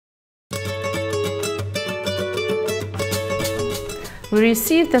We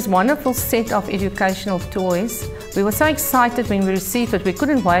received this wonderful set of educational toys. We were so excited when we received it, we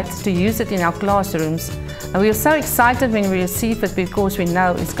couldn't wait to use it in our classrooms. And we were so excited when we received it because we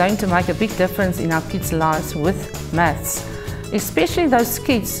know it's going to make a big difference in our kids' lives with maths. Especially those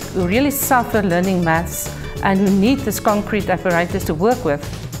kids who really suffer learning maths and who need this concrete apparatus to work with.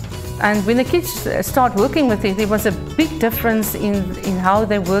 And when the kids start working with it, there was a big difference in how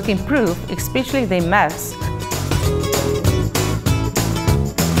their work improved, especially their maths.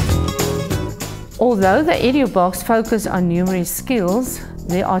 Although the Edubox focuses on numeracy skills,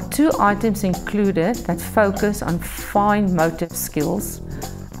 there are 2 items included that focus on fine motor skills.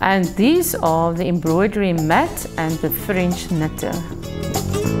 And these are the embroidery mat and the French knitter.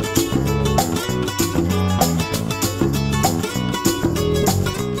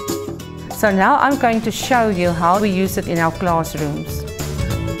 So now I'm going to show you how we use it in our classrooms.